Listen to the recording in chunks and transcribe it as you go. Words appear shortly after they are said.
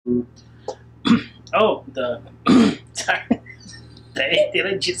Oh, the did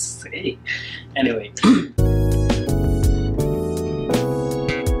I just say? Anyway.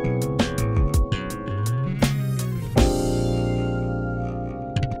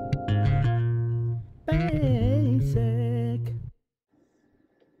 Basic.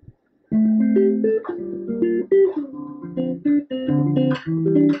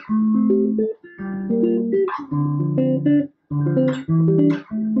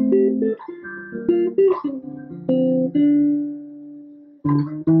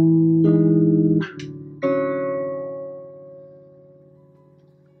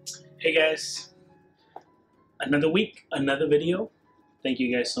 Hey guys, another week, another video. Thank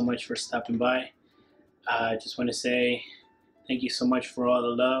you guys so much for stopping by. I just want to say thank you so much for all the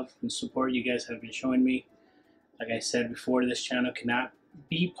love and support you guys have been showing me. Like I said before, this channel cannot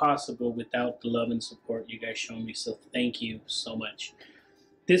be possible without the love and support you guys show me, so thank you so much.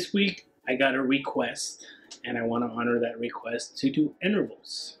 This week I got a request and I want to honor that request to do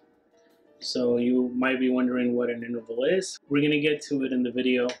intervals. So you might be wondering what an interval is. We're going to get to it in the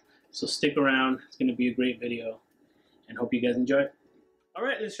video, so stick around. It's going to be a great video and hope you guys enjoy it.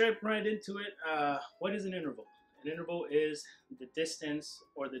 Alright, let's jump right into it. What is an interval? An interval is the distance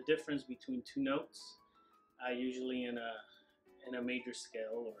or the difference between two notes, usually in a major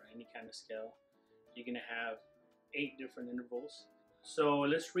scale or any kind of scale. You're going to have 8 different intervals. So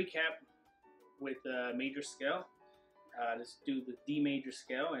let's recap with a major scale. Let's do the D major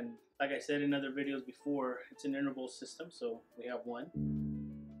scale, and like I said in other videos before, it's an interval system. So we have 1,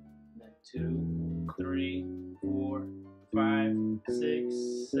 then 2, 3, 4, 5,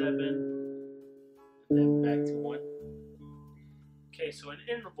 6, 7, and then back to 1. Okay, so an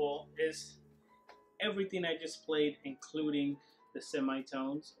interval is everything I just played, including the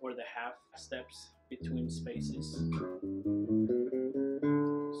semitones or the half steps between spaces. Sort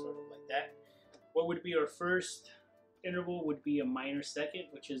of like that. What would be our first interval would be a minor second,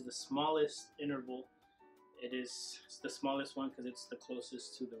 which is the smallest interval. It's the smallest one because it's the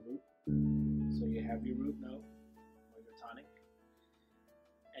closest to the root. So you have your root note or your tonic,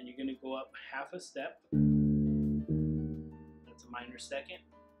 and you're going to go up half a step. That's a minor second.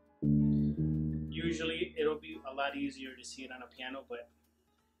 Usually it'll be a lot easier to see it on a piano, but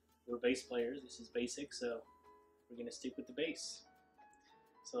we're bass players. This is basic, so we're going to stick with the bass.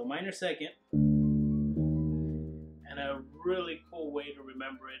 So minor second. And a really cool way to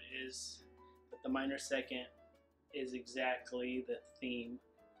remember it is that the minor second is exactly the theme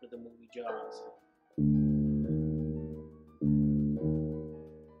for the movie Jaws.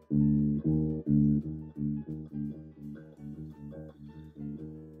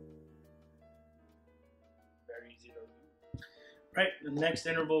 Very easy to remember. Right, the next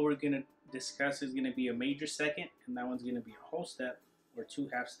interval we're going to discuss is going to be a major second, and that one's going to be a whole step or 2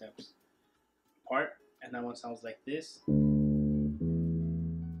 half steps apart. And that one sounds like this.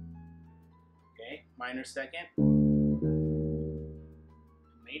 Okay, minor second,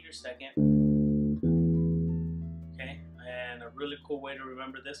 major second. Okay, and a really cool way to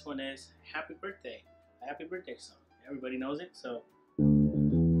remember this one is Happy Birthday, a Happy Birthday song. Everybody knows it, so.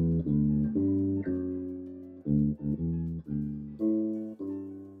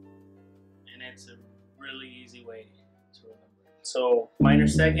 And it's a really easy way to remember it. So, minor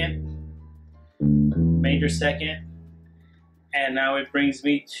second, major second, and now it brings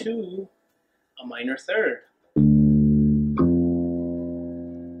me to a minor third.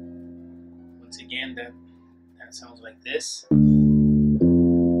 Once again, that sounds like this.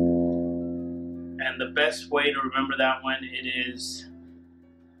 And the best way to remember that one, it is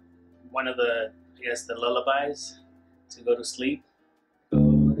one of the, I guess, the lullabies to go to sleep.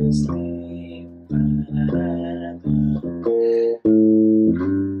 Go to sleep.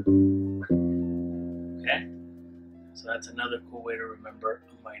 Okay, so that's another cool way to remember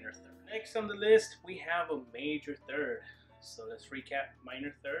a minor third. Next on the list, we have a major third. So let's recap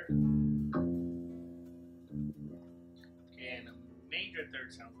minor third. Okay, and a major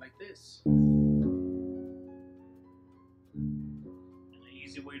third sounds like this. And the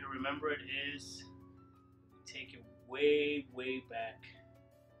easy way to remember it is take it way, way back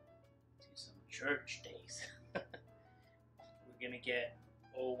to some church days. We're gonna get,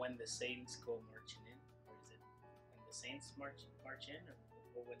 oh, when the saints go marching in. Or is it when the saints march in?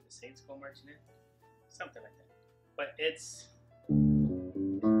 Or when the saints go marching in? Something like that. But it's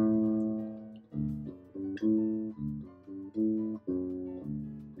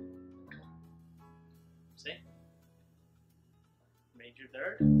see? Major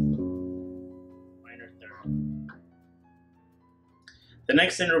third, minor third. The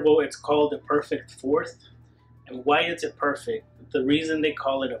next interval, it's called the perfect fourth. And why is it perfect? the reason they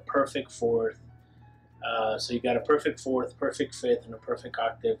call it a perfect fourth, so you got a perfect fourth, perfect fifth, and a perfect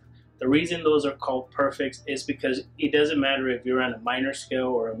octave. The reason those are called perfects is because it doesn't matter if you're on a minor scale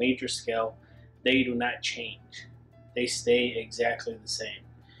or a major scale, they do not change. They stay exactly the same.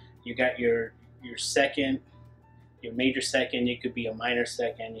 You got your second, your major second, it could be a minor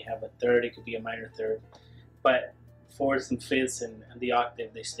second. You have a third, it could be a minor third. But fourths and fifths and the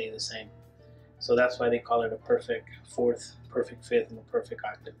octave, they stay the same. So that's why they call it a perfect fourth, perfect fifth, and a perfect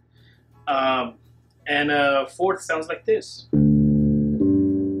octave. And fourth sounds like this.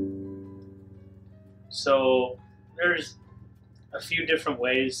 So there's a few different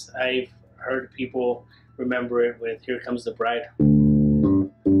ways. I've heard people remember it with "Here Comes the Bride." I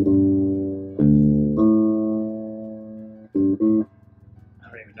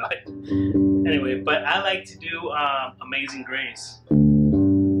don't even know it. Anyway, but I like to do "Amazing Grace."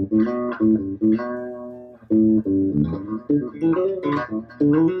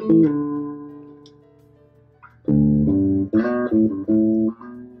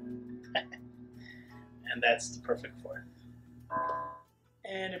 And that's the perfect fourth.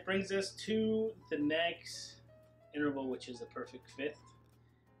 And it brings us to the next interval, which is the perfect fifth.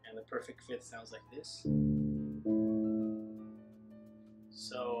 And the perfect fifth sounds like this.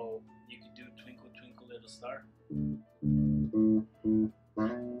 So you could do "Twinkle, Twinkle, Little Star."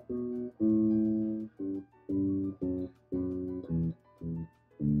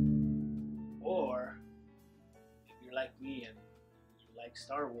 Or if you're like me and you like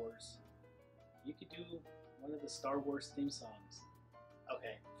Star Wars, you could do one of the Star Wars theme songs.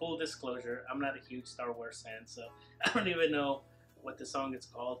 Okay, full disclosure, I'm not a huge Star Wars fan, so I don't even know what the song is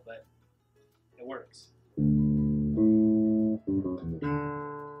called, but it works.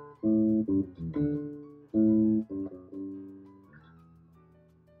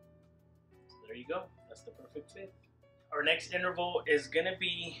 So there you go, that's the perfect fifth. Our next interval is gonna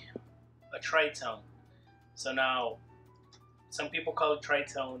be a tritone. So now, some people call it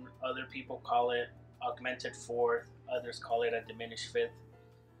tritone, other people call it augmented fourth, others call it a diminished fifth,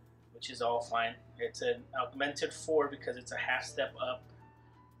 which is all fine. It's an augmented four because it's a half step up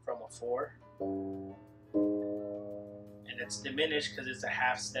from a four, and it's diminished because it's a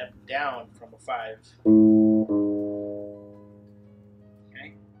half step down from a five.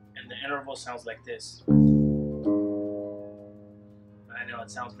 Okay, and the interval sounds like this. I know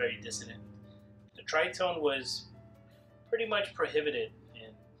it sounds very dissonant. The tritone was pretty much prohibited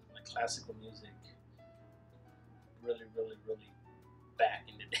in like classical music. Really back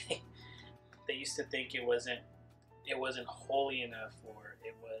in the day. They used to think it wasn't holy enough, or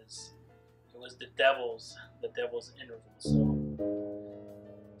it was the devil's interval. So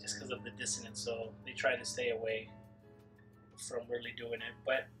just because of the dissonance, so they try to stay away from really doing it.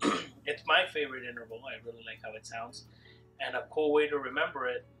 But it's my favorite interval. I really like how it sounds. And a cool way to remember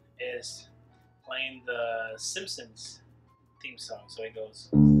it is playing the Simpsons theme song. So it goes.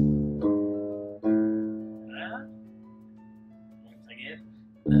 Once again,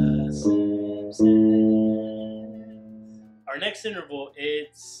 the Simpsons. Our next interval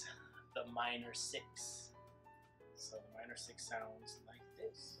is the minor six. So the minor six sounds like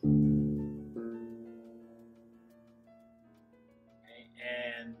this. Okay,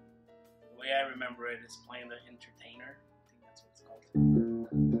 and the way I remember it is playing the entertainer. I think that's what it's called.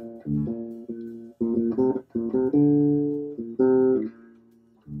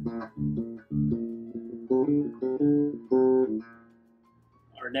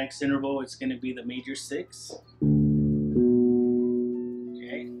 Our next interval is going to be the major six.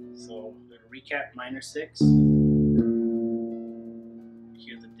 Okay, so to recap, minor six.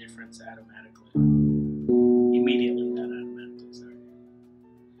 Hear the difference automatically. Immediately, not automatically, sorry.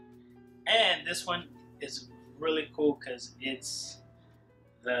 And this one is really cool because it's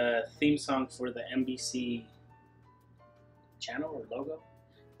the theme song for the NBC channel or logo.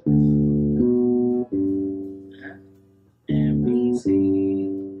 NBC.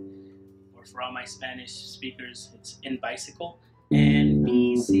 Or for all my Spanish speakers, it's in bicycle.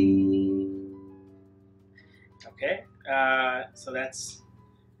 NBC. Okay, so that's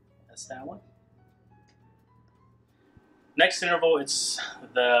that one. Next interval, it's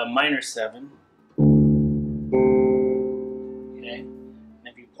the minor seven. Okay, and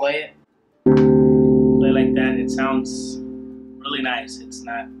if you play like that, it sounds really nice. It's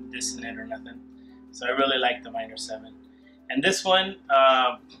not dissonant or nothing. So I really like the minor seven. And this one,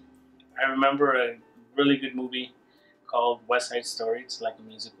 I remember a really good movie called West Side Story. It's like a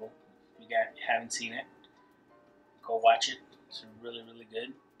musical. If you haven't seen it, go watch it. It's really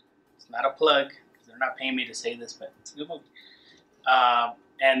good. It's not a plug, because they're not paying me to say this, but it's a good movie.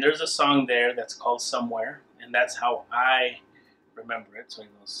 And there's a song there that's called Somewhere, and that's how I remember it. So it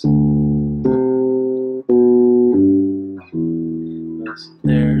goes,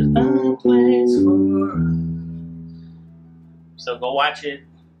 there's a place for us. So go watch it,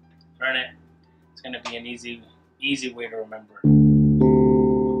 learn it. It's gonna be an easy way to remember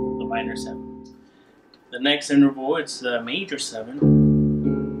the minor 7. The next interval, it's the major 7.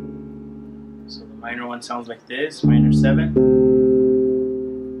 So the minor one sounds like this: minor 7,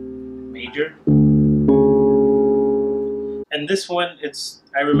 major. And this one,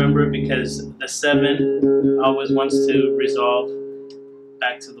 I remember it because the 7 always wants to resolve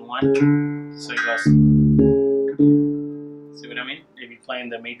back to the 1. So it goes, see what I mean? If you're playing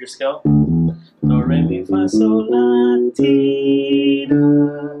the major scale, do, re, mi, fa, sol, la, ti,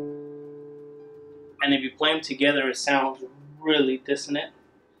 do. And if you play them together, it sounds really dissonant.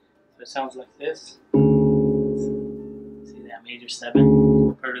 So it sounds like this. See that major 7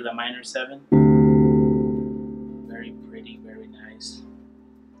 compared to the minor 7? Very pretty, very nice.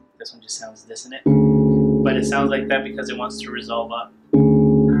 This one just sounds dissonant. But it sounds like that because it wants to resolve up.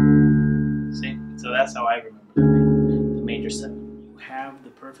 See? So that's how I remember the major 7. You have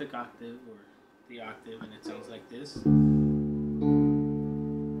the perfect octave, or the octave, and it sounds like this.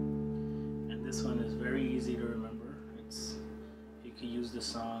 And this one is very easy to remember. You can use the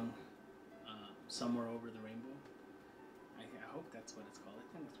song Somewhere Over the Rainbow. I hope that's what it's called. I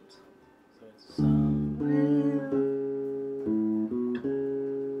think that's what it's called. So it's somewhere.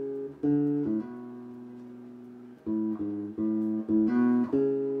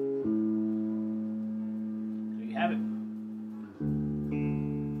 There you have it.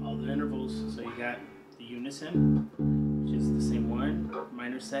 All the intervals. So you got the unison, which is the same one,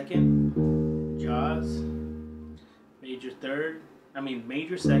 minor 2nd, Jaws, major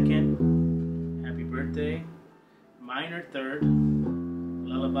 2nd, Happy Birthday, minor 3rd,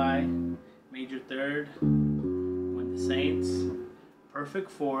 Lullaby, major 3rd, When the Saints, perfect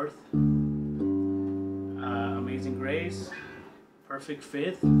 4th, Amazing Grace, perfect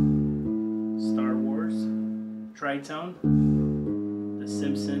 5th, Star Wars, Tritone, The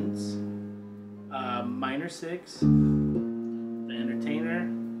Simpsons, minor 6, The Entertainer,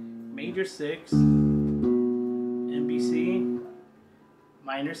 major 6, NBC,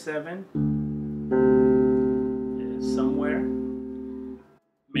 minor 7 is Somewhere,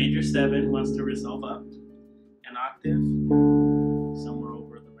 major 7 wants to resolve up, an octave, Somewhere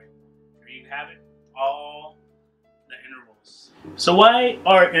Over the Rainbow. There you have it, all the intervals. So why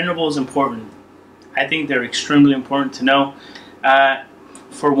are intervals important? I think they're extremely important to know.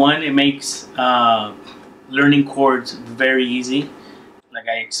 For one, it makes learning chords very easy. Like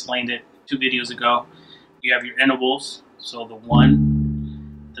I explained it 2 videos ago. You have your intervals, so the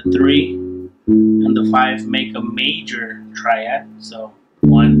 1, the 3, and the 5 make a major triad. So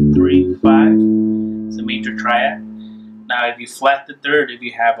 1, 3, 5 is a major triad. Now if you flat the 3rd, if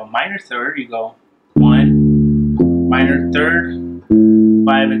you have a minor 3rd, you go 1, minor 3rd,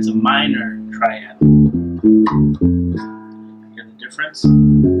 5, it's a minor triad. Hear the difference?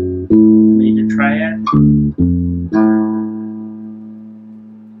 Major triad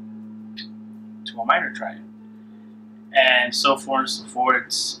to a minor triad, and so forth and so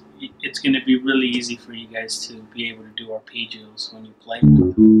forth. It's going to be really easy for you guys to be able to do arpeggios when you play.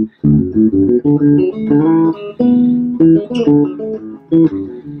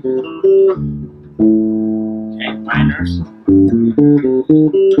 Okay, minors.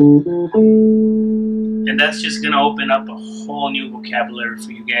 And that's just going to open up a whole new vocabulary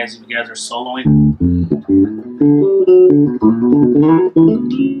for you guys if you guys are soloing.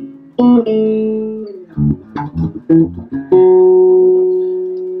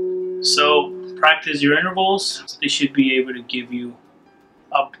 So practice your intervals. They should be able to give you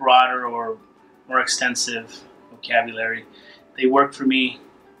a broader or more extensive vocabulary. They work for me,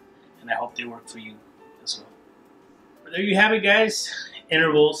 and I hope they work for you as well. But there you have it, guys.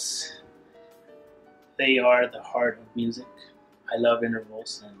 Intervals. They are the heart of music. I love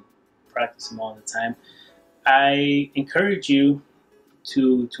intervals and practice them all the time. I encourage you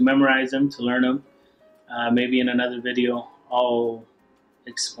to memorize them, to learn them. Maybe in another video I'll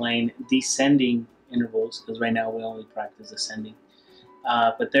explain descending intervals, because right now we only practice ascending.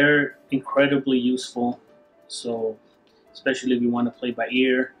 But they're incredibly useful. So especially if you want to play by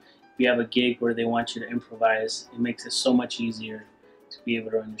ear, if you have a gig where they want you to improvise, it makes it so much easier to be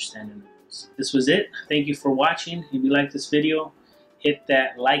able to understand intervals. This was it. Thank you for watching. If you like this video, hit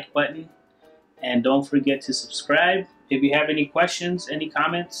that like button, and don't forget to subscribe. If you have any questions, any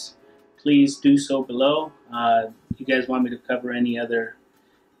comments, please do so below. If you guys want me to cover any other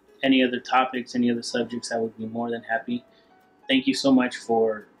topics, any other subjects, I would be more than happy. Thank you so much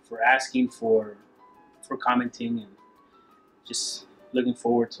for asking, for commenting, and just looking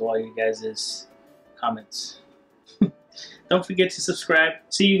forward to all you guys' comments. Don't forget to subscribe.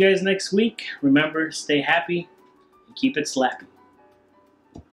 See you guys next week. Remember, stay happy and keep it slappy.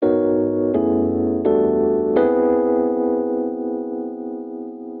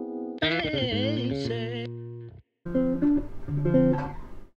 Hey, say.